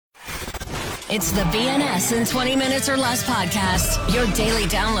It's the BNS in 20 Minutes or Less podcast. Your daily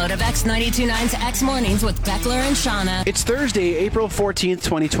download of X92.9's X Mornings with Beckler and Shauna. It's Thursday, April 14th,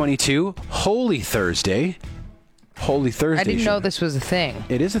 2022. Holy Thursday. Holy Thursday. I didn't know this was a thing.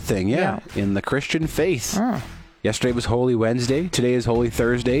 It is a thing, yeah. In the Christian faith. Yesterday was Holy Wednesday. Today is Holy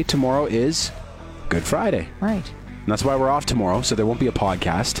Thursday. Tomorrow is Good Friday. Right. And that's why we're off tomorrow, so there won't be a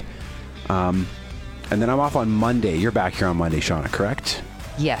podcast. And then I'm off on Monday. You're back here on Monday, Shauna, correct?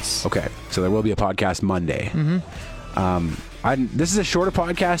 Yes. Okay, so there will be a podcast Monday. This is a shorter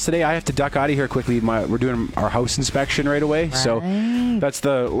podcast today. I have to duck out of here quickly. We're doing our house inspection right away. Right. So that's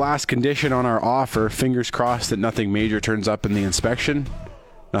the last condition on our offer. Fingers crossed that nothing major turns up in the inspection.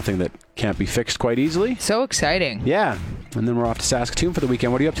 Nothing that can't be fixed quite easily. So exciting. Yeah. And then we're off to Saskatoon for the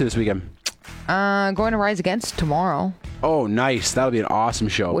weekend. What are you up to this weekend? Going to Rise Against tomorrow. Oh, nice. That'll be an awesome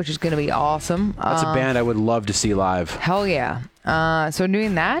show. Which is going to be awesome. That's a band I would love to see live. Hell yeah. So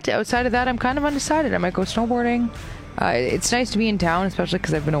doing that. Outside of that, I'm kind of undecided. I might go snowboarding. It's nice to be in town, especially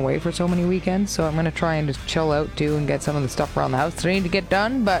because I've been away for so many weekends. So I'm going to try and just chill out, too, and get some of the stuff around the house that I need to get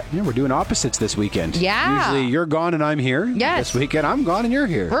done. But yeah, we're doing opposites this weekend. Yeah. Usually you're gone and I'm here. Yes. This weekend I'm gone and you're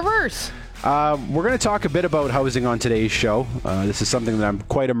here. Reverse. We're going to talk a bit about housing on today's show. This is something that I'm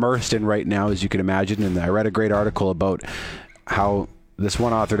quite immersed in right now, as you can imagine. And I read a great article about how this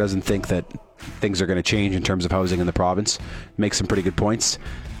one author doesn't think that things are going to change in terms of housing in the province. Makes some pretty good points.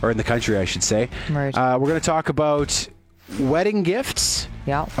 Or in the country, I should say. Right. We're going to talk about wedding gifts.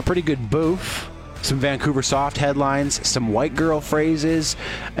 Yeah. A pretty good boof. Some Vancouver Soft headlines. Some white girl phrases.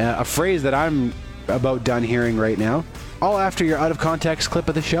 A phrase that I'm about done hearing right now. All after your out-of-context clip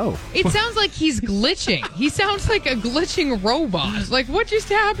of the show. It sounds like he's glitching. He sounds like a glitching robot. Like, what just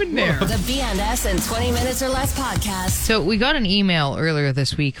happened there? The BNS in 20 Minutes or Less podcast. So we got an email earlier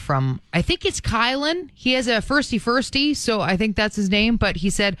this week from, I think it's Kylan. He has a firsty, so I think that's his name. But he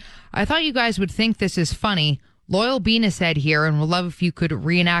said, I thought you guys would think this is funny. Loyal Beanus head here, and would love if you could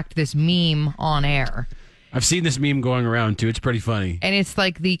reenact this meme on air. I've seen this meme going around, too. It's pretty funny. And it's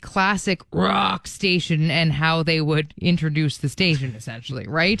like the classic rock station and how they would introduce the station, essentially,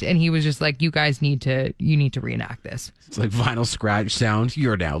 right? And he was just like, you need to reenact this. It's like vinyl scratch sound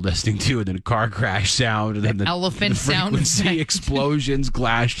you're now listening to, and then a car crash sound, and then the elephant sound frequency explosions,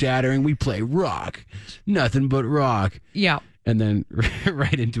 glass shattering. We play rock. Nothing but rock. Yeah. And then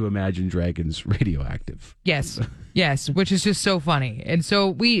right into Imagine Dragons Radioactive. Yes, which is just so funny. And so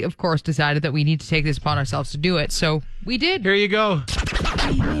we, of course, decided that we need to take this upon ourselves to do it. So we did. Here you go.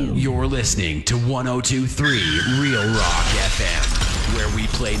 You're listening to 102.3 Real Rock FM, where we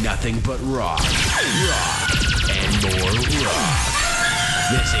play nothing but rock, and more rock.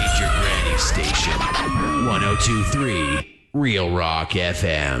 This ain't your granny station. 102.3 Real Rock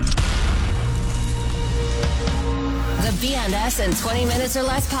FM. The BNS in 20 Minutes or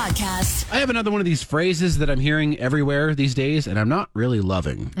Less podcast. I have another one of these phrases that I'm hearing everywhere these days, and I'm not really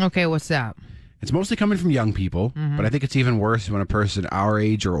loving. Okay, what's that? It's mostly coming from young people, but I think it's even worse when a person our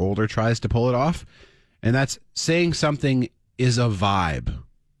age or older tries to pull it off. And that's saying something is a vibe.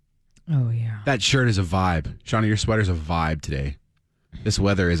 Oh, yeah. That shirt is a vibe. Shauna, your sweater's a vibe today. This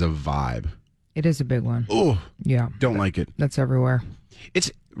weather is a vibe. It is a big one. Oh, yeah. Don't like it. That's everywhere.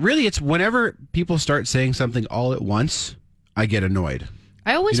 It's whenever people start saying something all at once, I get annoyed.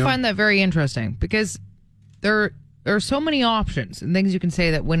 I always find that very interesting because there are so many options and things you can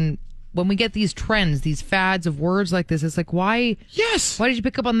say that when we get these trends, these fads of words like this, it's like, why? Yes. Why did you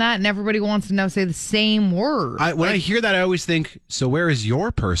pick up on that? And everybody wants to now say the same word. When I hear that, I always think, so where is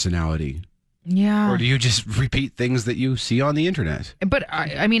your personality? Yeah. Or do you just repeat things that you see on the internet? But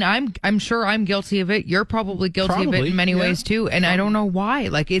I mean, I'm sure I'm guilty of it. You're probably guilty of it in many ways too. And I don't know why.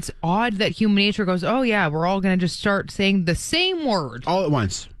 Like, it's odd that human nature goes, oh yeah, we're all going to just start saying the same word. All at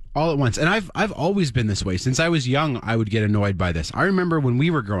once. And I've always been this way. Since I was young, I would get annoyed by this. I remember when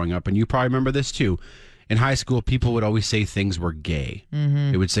we were growing up, and you probably remember this too. In high school, people would always say things were gay.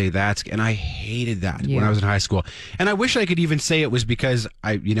 They would say that's, and I hated that when I was in high school. And I wish I could even say it was because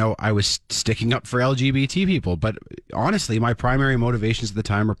I was sticking up for LGBT people. But honestly, my primary motivations at the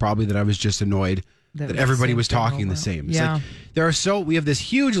time were probably that I was just annoyed that everybody was talking the same. It's like we have this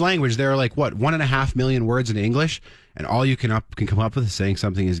huge language. There are 1.5 million words in English, and all you can come up with is saying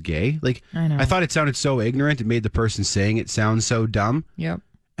something is gay. Like, I know. I thought it sounded so ignorant. It made the person saying it sound so dumb. Yep.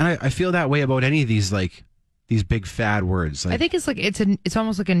 And I feel that way about any of these big fad words. I think it's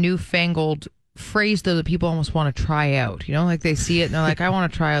almost like a newfangled phrase though that people almost want to try out. You know, like they see it and they're like, I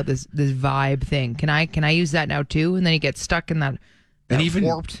want to try out this vibe thing. Can I use that now too? And then you get stuck in that. And even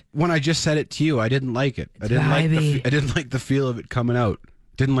warped. when I just said it to you, I didn't like it. I didn't like the feel of it coming out.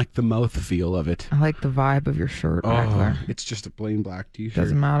 Didn't like the mouth feel of it. I like the vibe of your shirt, Beckler. It's just a plain black T-shirt.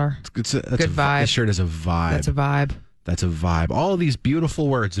 Doesn't matter. That's Good a vibe. This shirt is a vibe. That's a vibe. That's a vibe. All of these beautiful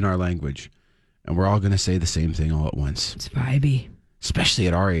words in our language, and we're all going to say the same thing all at once. It's vibey. Especially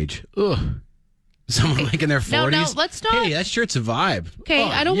at our age. Ugh. Someone like in their 40s. No, let's not. Hey, that shirt's a vibe. Okay,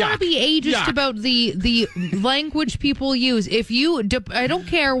 I don't want to be ageist Yuck. about the language people use. If you, I don't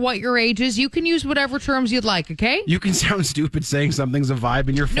care what your age is, you can use whatever terms you'd like. Okay, You can sound stupid saying something's a vibe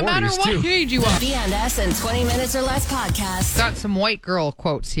in your 40s, no matter what too. age you are. BNS in 20 minutes or less podcast. Got some white girl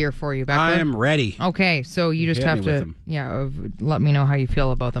quotes here for you, Beckler. I am ready. Okay, so you just Hit have me with to, them. let me know how you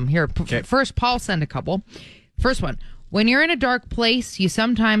feel about them. Here, Okay. first, Paul sent a couple. First one. When you're in a dark place, you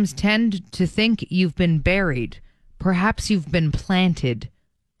sometimes tend to think you've been buried. Perhaps you've been planted.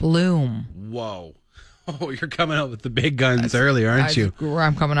 Bloom. Whoa. Oh, you're coming out with the big guns early, aren't you?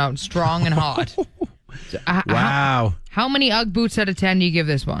 I'm coming out strong and hot. Wow. How many Ugg boots out of 10 do you give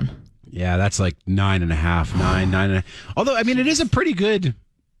this one? Yeah, that's like 9.5, 9. Although, I mean, it is a pretty good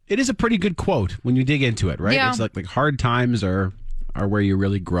quote when you dig into it, right? Yeah. It's like hard times are where you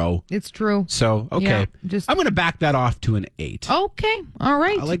really grow. It's true. So, okay. Yeah, just- I'm going to back that off to an 8. Okay. All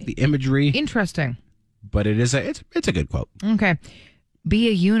right. I like the imagery, Interesting. but it's a good quote. Okay. Be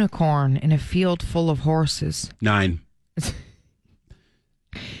a unicorn in a field full of horses. 9.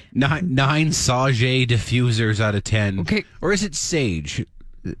 Nine Sage diffusers out of 10. Okay. Or is it Sage?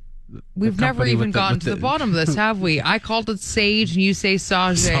 We've never company even with the- gotten with to the the- bottom of this, have we? I called it sage and you say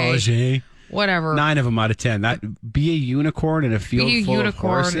sage. Sage. Whatever. 9 of them out of 10. That be a unicorn in a field Be a full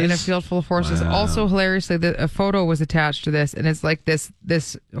unicorn of horses. in a field full of horses. Wow. Also, hilariously, a photo was attached to this, and it's like this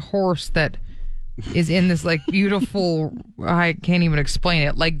horse that is in this like beautiful. I can't even explain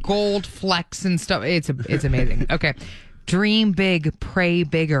it. Like gold flecks and stuff. It's amazing. Okay, dream big, pray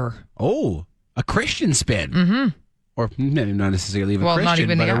bigger. Oh, a Christian spin. Mm-hmm. Or maybe not necessarily even Well, Christian, not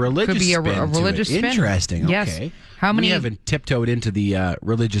even but yeah, a religious could be spin. a religious to it. spin. Interesting. Yes. Okay. How many? We haven't tiptoed into the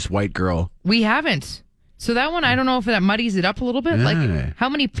religious white girl. We haven't. So that one, I don't know if that muddies it up a little bit. Yeah. Like, how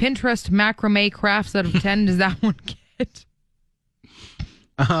many Pinterest macrame crafts out of 10 does that one get?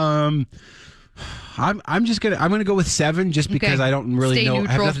 I'm gonna go with 7 just because Okay. I don't really Stay know. I have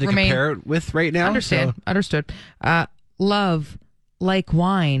neutral, nothing to remain- compare it with right now. Understood. so- Understood. Love, like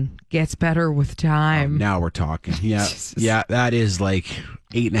wine, gets better with time. Now we're talking. Yeah, yeah. That is like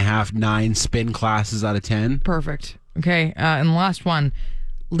 8.5, 9 spin classes out of 10. Perfect. Okay. And the last one.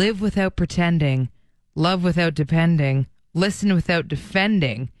 Live without pretending. Love without depending. Listen without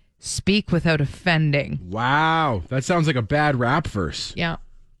defending. Speak without offending. Wow, that sounds like a bad rap verse. Yeah.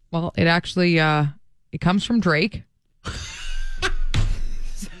 Well, it actually it comes from Drake.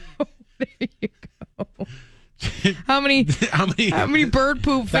 So there you go. How many bird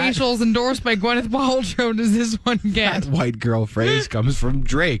poop facials endorsed by Gwyneth Paltrow does this one get? That white girl phrase comes from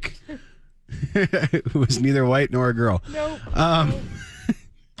Drake, who is neither white nor a girl. Nope.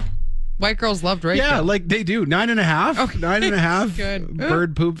 White girls love Drake. Yeah, though. like they do. 9.5. Okay. 9.5. Good.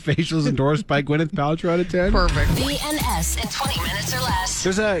 Bird poop facials endorsed by Gwyneth Paltrow out of 10. Perfect. BNS in 20 minutes or less.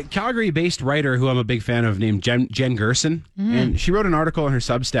 There's a Calgary-based writer who I'm a big fan of named Jen Gerson, and she wrote an article on her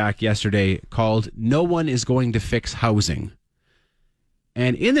Substack yesterday called "No One Is Going to Fix Housing."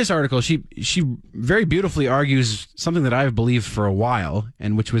 And in this article, she very beautifully argues something that I've believed for a while,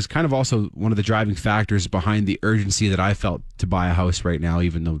 and which was kind of also one of the driving factors behind the urgency that I felt to buy a house right now,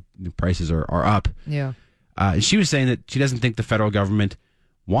 even though the prices are up. Yeah. She was saying that she doesn't think the federal government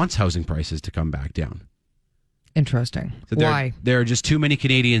wants housing prices to come back down. Interesting. So Why? There are just too many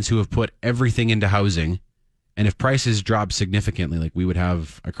Canadians who have put everything into housing, and if prices drop significantly, like we would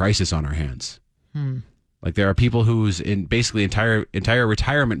have a crisis on our hands. Like there are people whose basically entire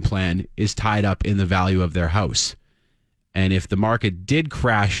retirement plan is tied up in the value of their house, and if the market did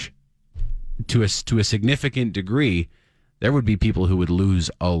crash to a significant degree, there would be people who would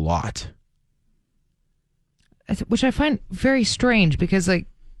lose a lot. Which I find very strange because like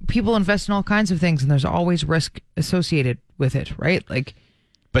people invest in all kinds of things and there's always risk associated with it, right? Like,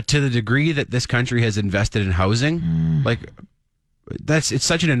 But to the degree that this country has invested in housing, like it's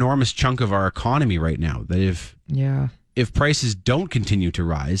such an enormous chunk of our economy right now that if prices don't continue to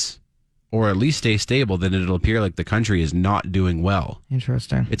rise or at least stay stable, then it'll appear like the country is not doing well.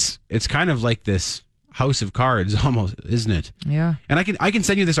 interesting. It's kind of like this house of cards almost, isn't it? Yeah. And I can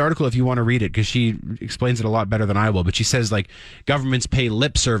send you this article if you want to read it because she explains it a lot better than I will. But she says like governments pay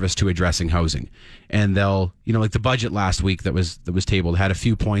lip service to addressing housing, and they'll like the budget last week that was tabled had a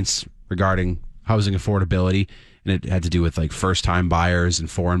few points regarding housing affordability, and it had to do with like first time buyers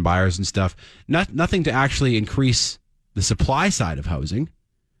and foreign buyers and stuff. Nothing to actually increase the supply side of housing.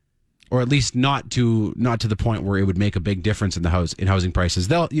 or at least not to the point where it would make a big difference in housing prices.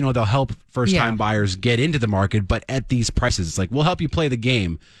 They'll help first time buyers get into the market, but at these prices, it's like, we'll help you play the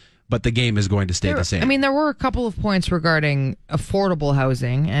game, but the game is going to stay the same. I mean, there were a couple of points regarding affordable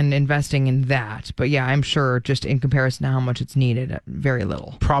housing and investing in that, but yeah, I'm sure just in comparison to how much it's needed, very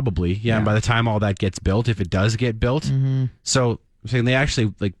little. Probably, yeah. And by the time all that gets built, if it does get built, so I'm saying they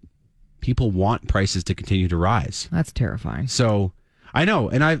actually people want prices to continue to rise. That's terrifying. So I know,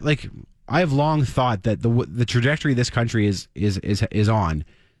 and I have long thought that the trajectory this country is on.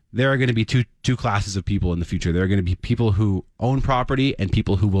 There are going to be two classes of people in the future. There are going to be people who own property and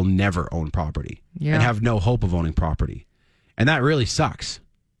people who will never own property and have no hope of owning property, and that really sucks.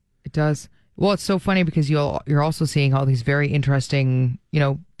 It does. Well, it's so funny because you're also seeing all these very interesting,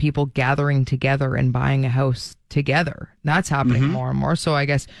 people gathering together and buying a house together. That's happening more and more. So I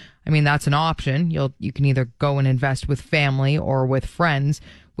guess, that's an option. You can either go and invest with family or with friends,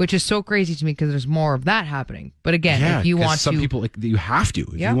 which is so crazy to me because there's more of that happening. But again, if you want some people, you have to.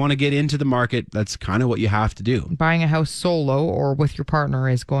 If you want to get into the market, that's kind of what you have to do. Buying a house solo or with your partner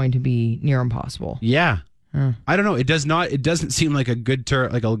is going to be near impossible. Yeah. I don't know. It doesn't seem like a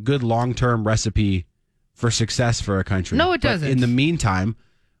good long-term recipe for success for a country. No, it doesn't. In the meantime,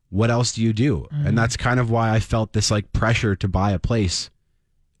 what else do you do? And that's kind of why I felt this pressure to buy a place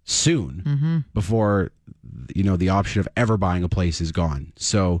soon before the option of ever buying a place is gone.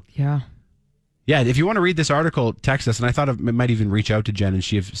 So yeah, if you want to read this article, text us. And I thought it might even reach out to Jen and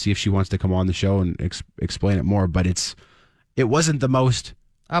see if she wants to come on the show and explain it more. But it wasn't the most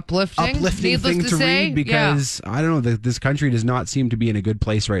uplifting thing to read because I don't know, this country does not seem to be in a good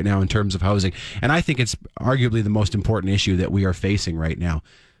place right now in terms of housing, and I think it's arguably the most important issue that we are facing right now.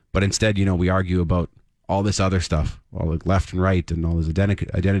 But instead, we argue about all this other stuff, all left and right, and all this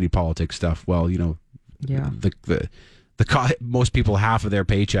identity politics stuff. Well, most people, half of their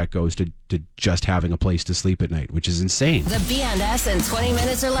paycheck goes to just having a place to sleep at night, which is insane. The BNS in 20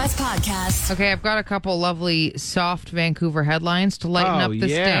 Minutes or Less podcast. Okay, I've got a couple lovely soft Vancouver headlines to lighten up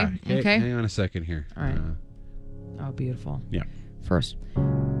this day. Okay, hang on a second here. All right. Oh, beautiful. Yeah. First,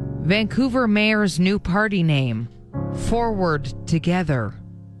 Vancouver mayor's new party name, Forward Together.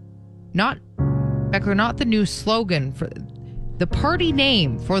 Not the new slogan for the party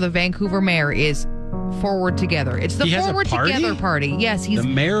name for the Vancouver mayor is Forward Together. It's the Forward Together party. Yes, he's the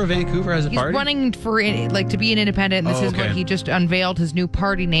mayor of Vancouver has a party. He's running for to be an independent. And this is what he just unveiled. His new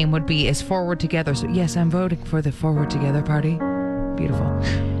party name would be is Forward Together. So yes, I'm voting for the Forward Together party. Beautiful.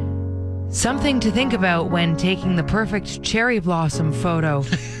 Something to think about when taking the perfect cherry blossom photo.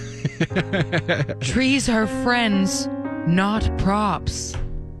 Trees are friends, not props.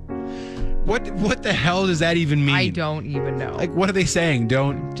 What the hell does that even mean? I don't even know. What are they saying?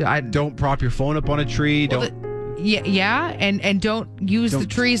 Don't prop your phone up on a tree. And don't use the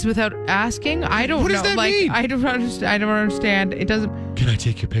trees without asking. I don't know. What does that mean? I don't understand. It doesn't. Can I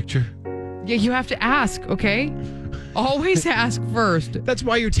take your picture? Yeah, you have to ask. Okay, always ask first. That's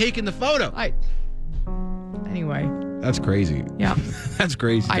why you're taking the photo. Anyway. That's crazy. Yeah, that's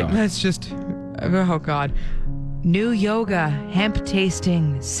crazy. That's just. Oh God. New yoga, hemp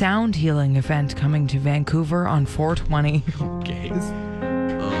tasting, sound healing event coming to Vancouver on 420. Okay.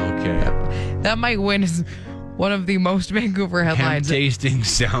 That might win as one of the most Vancouver headlines. Hemp tasting,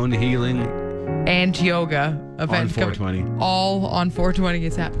 sound healing, and yoga event on 420. All on 420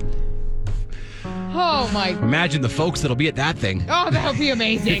 is happening. Oh my! Imagine the folks that'll be at that thing. Oh, that'll be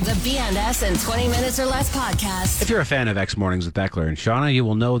amazing. The BNS in 20 Minutes or Less podcast. If you're a fan of X Mornings with Beckler and Shauna, you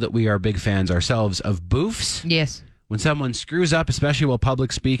will know that we are big fans ourselves of boofs. Yes. When someone screws up, especially while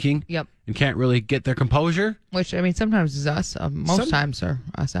public speaking, and can't really get their composure. Which, sometimes is us. Most times are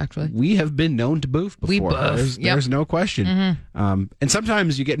us, actually. We have been known to boof before. We boof. There's no question. Mm-hmm. And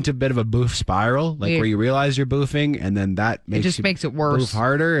sometimes you get into a bit of a boof spiral, where you realize you're boofing, and then that makes Boof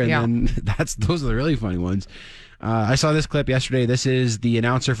harder, and then those are the really funny ones. I saw this clip yesterday. This is the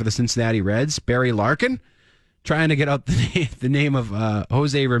announcer for the Cincinnati Reds, Barry Larkin, trying to get out the name of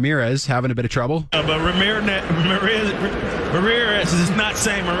Jose Ramirez, having a bit of trouble. But Ramirez is not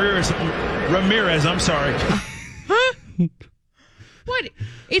saying Ramirez. I'm sorry. What?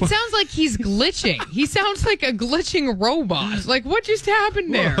 It sounds like he's glitching. He sounds like a glitching robot. What just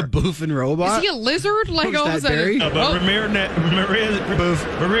happened there? A boofing robot? Is he a lizard? All of a sudden. But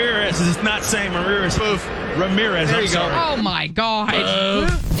Ramirez is not saying Ramirez. Ramirez. I'm sorry. Oh my God.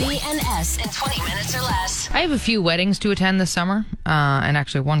 BNS in 20 Minutes or Less. I have a few weddings to attend this summer, and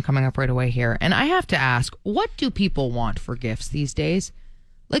actually one coming up right away here. And I have to ask, what do people want for gifts these days?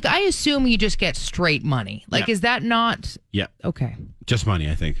 Like, I assume you just get straight money. Like, Yeah. is that not... Yeah. Okay, Just money,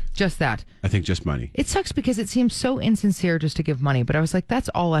 I think. just that. I think just money. It sucks because it seems so insincere just to give money, but I was like, that's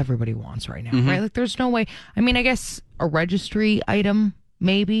all everybody wants right now, right? Like, there's no way. I mean, I guess a registry item,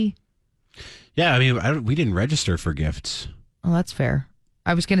 maybe. Yeah, I mean, we didn't register for gifts. Well, that's fair.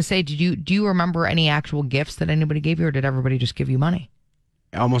 I was going to say, do you remember any actual gifts that anybody gave you, or did everybody just give you money?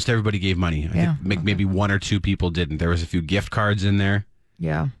 Almost everybody gave money. I think maybe one or two people didn't. There was a few gift cards in there.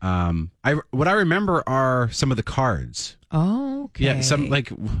 Yeah. What I remember are some of the cards. Oh, okay. Yeah,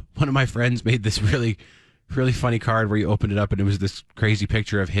 one of my friends made this really, really funny card where you opened it up and it was this crazy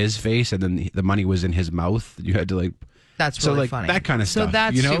picture of his face, and then the money was in his mouth. You had to like. That's So, really like, funny. that kind of stuff, So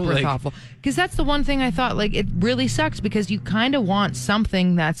that's you know, super like- thoughtful. Because that's the one thing I thought, like, it really sucks because you kind of want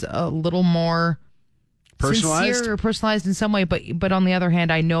something that's a little more Personalized? sincere or personalized in some way. But on the other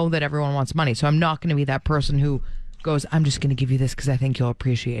hand, I know that everyone wants money. So I'm not going to be that person who goes, I'm just going to give you this because I think you'll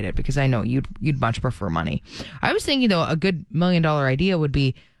appreciate it, because I know you'd much prefer money. I was thinking, though, a good $1 million idea would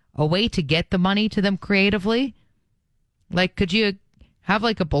be a way to get the money to them creatively. Like, could you have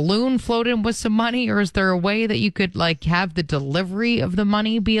like a balloon float in with some money, or is there a way that you could like have the delivery of the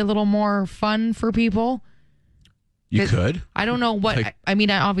money be a little more fun for people? You could. I don't know what, Like- I mean,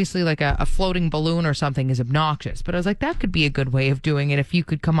 obviously like a floating balloon or something is obnoxious, but I was like, that could be a good way of doing it if you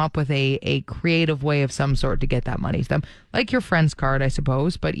could come up with a creative way of some sort to get that money to them. Like your friend's card, I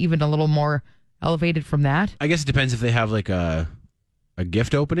suppose, but even a little more elevated from that. I guess it depends if they have like a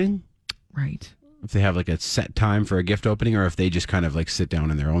gift opening. Right. If they have like a set time for a gift opening, or if they just kind of like sit down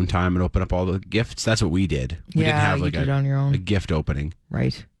in their own time and open up all the gifts. That's what we did. We didn't Yeah, have you like did on your own. a gift opening.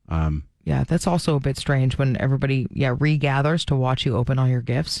 Right. Um, Yeah, that's also a bit strange when everybody, regathers to watch you open all your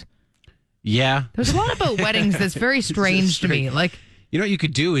gifts. yeah. There's a lot about weddings that's very strange to me. Like, You know what you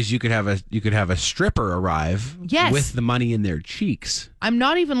could do is you could have a stripper arrive Yes. with the money in their cheeks. I'm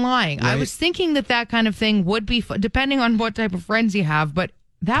not even lying. I Right. was thinking that kind of thing would be fun, depending on what type of friends you have, but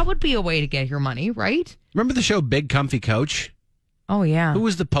that would be a way to get your money, right? Remember the show Big Comfy Couch? Oh, yeah. Who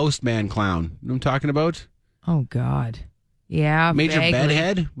was the postman clown? You know what I'm talking about? Oh, God. Yeah. Major vaguely.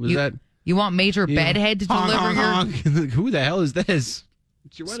 Bedhead? Was that? You want Major Bedhead to Honk, deliver honk, your... honk. Who the hell is this?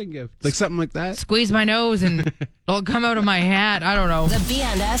 It's your wedding gift. Like something like that. Squeeze my nose and it'll come out of my hat. I don't know. The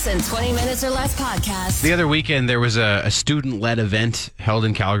BNS in 20 Minutes or Less podcast. The other weekend, there was a student-led event held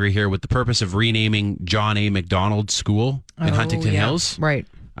in Calgary here with the purpose of renaming John A. Macdonald School in Huntington yeah. Hills. Right.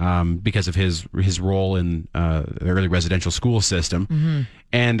 Because of his role in the early residential school system. Mm-hmm.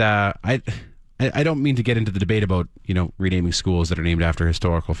 And I don't mean to get into the debate about, renaming schools that are named after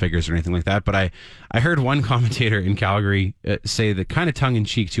historical figures or anything like that, but I heard one commentator in Calgary say that, kind of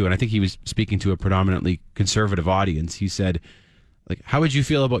tongue-in-cheek too, and I think he was speaking to a predominantly conservative audience. He said, like, how would you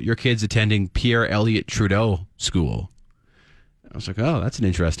feel about your kids attending Pierre Elliott Trudeau School? I was like, oh, that's an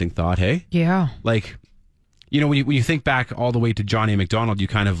interesting thought, hey? Yeah. Like, when you think back all the way to John A. Macdonald, you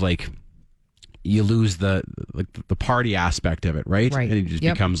kind of like, you lose the party aspect of it, right? Right. And it just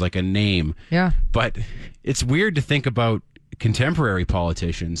Yep. becomes like a name. Yeah. But it's weird to think about contemporary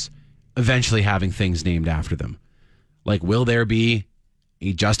politicians eventually having things named after them. Like, will there be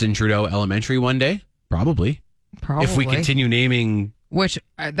a Justin Trudeau Elementary one day? Probably. Probably. If we continue naming... Which,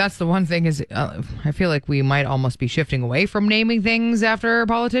 that's the one thing is, I feel like we might almost be shifting away from naming things after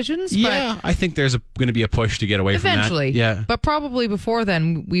politicians. Yeah, I think there's going to be a push to get away But from that. eventually. Yeah. But probably before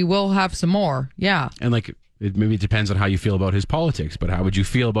then, we will have some more. Yeah. And like, it maybe depends on how you feel about his politics, but how would you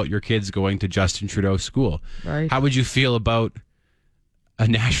feel about your kids going to Justin Trudeau School? Right. How would you feel about a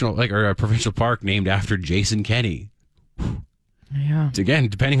national, or a provincial park named after Jason Kenney? Yeah. Again,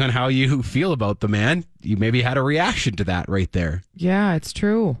 depending on how you feel about the man, you maybe had a reaction to that right there. Yeah, it's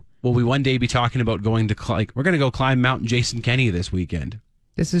true. Will we one day be talking about going to, we're going to go climb Mount Jason Kenney this weekend?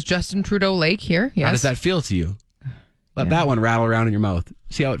 This is Justin Trudeau Lake here. Yes. How does that feel to you? Let that one rattle around in your mouth.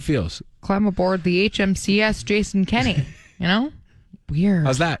 See how it feels. Climb aboard the HMCS Jason Kenney. Weird.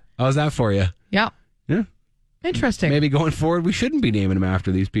 How's that? How's that for you? Yeah. Yeah. Interesting. Maybe going forward, we shouldn't be naming them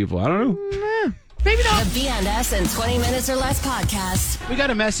after these people. I don't know. Maybe not. The BNS in 20 Minutes or Less podcast. We got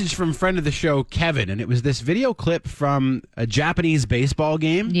a message from friend of the show, Kevin, and it was this video clip from a Japanese baseball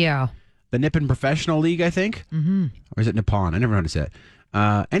game, Yeah. the Nippon Professional League, I think. Mm-hmm. Or is it Nippon? I never know how to say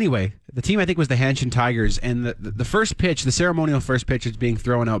it. Anyway, the team, I think, was the Hanshin Tigers, and the first pitch, the ceremonial first pitch, is being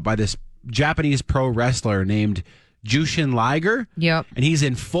thrown out by this Japanese pro wrestler named Jushin Liger. Yep. And he's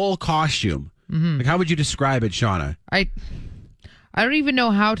in full costume. Mm-hmm. Like, how would you describe it, Shauna? I don't even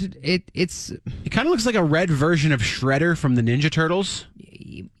know how to. It's It kind of looks like a red version of Shredder from the Ninja Turtles.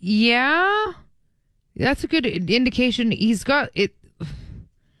 yeah. That's a good indication. He's got it.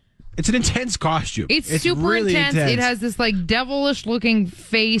 It's an intense costume. It's super really intense. It has this like devilish looking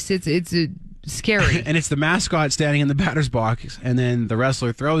face. It's scary. And it's the mascot standing in the batter's box, and then the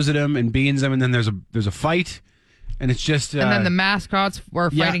wrestler throws at him and beans him, and then there's a fight, and it's just and then the mascots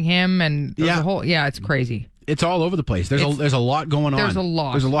are fighting him, and there's a whole it's crazy. It's all over the place. There's a lot going on. There's a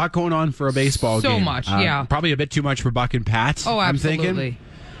lot. There's a lot going on for a baseball game. So much, yeah. Probably a bit too much for Buck and Pat. Oh, absolutely. I'm thinking.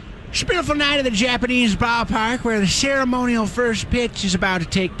 It's a beautiful night at the Japanese ballpark where the ceremonial first pitch is about to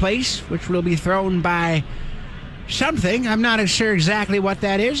take place, which will be thrown by something. I'm not sure exactly what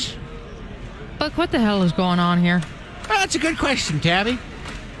that is. Buck, what the hell is going on here? Well, that's a good question, Tabby.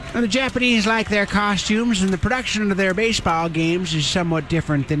 Now, the Japanese like their costumes, and the production of their baseball games is somewhat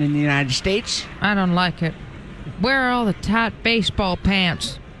different than in the United States. I don't like it. Where are all the tight baseball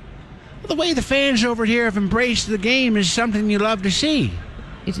pants? Well, the way the fans over here have embraced the game is something you love to see.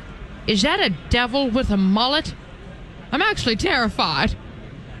 Is that a devil with a mullet? I'm actually terrified.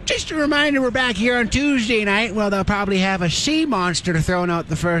 Just a reminder, we're back here on Tuesday night. Well, they'll probably have a sea monster thrown out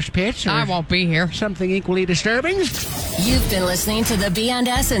the first pitch. I won't be here. Something equally disturbing. You've been listening to the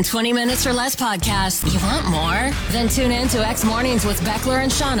B&S in 20 Minutes or Less podcast. You want more? Then tune in to X Mornings with Beckler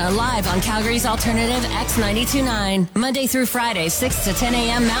and Shauna live on Calgary's alternative X92.9. Monday through Friday, 6 to 10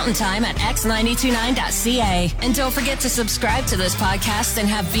 a.m. Mountain Time at x929.ca. And don't forget to subscribe to this podcast and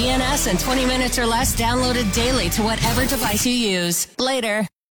have B&S in 20 Minutes or Less downloaded daily to whatever device you use. Later.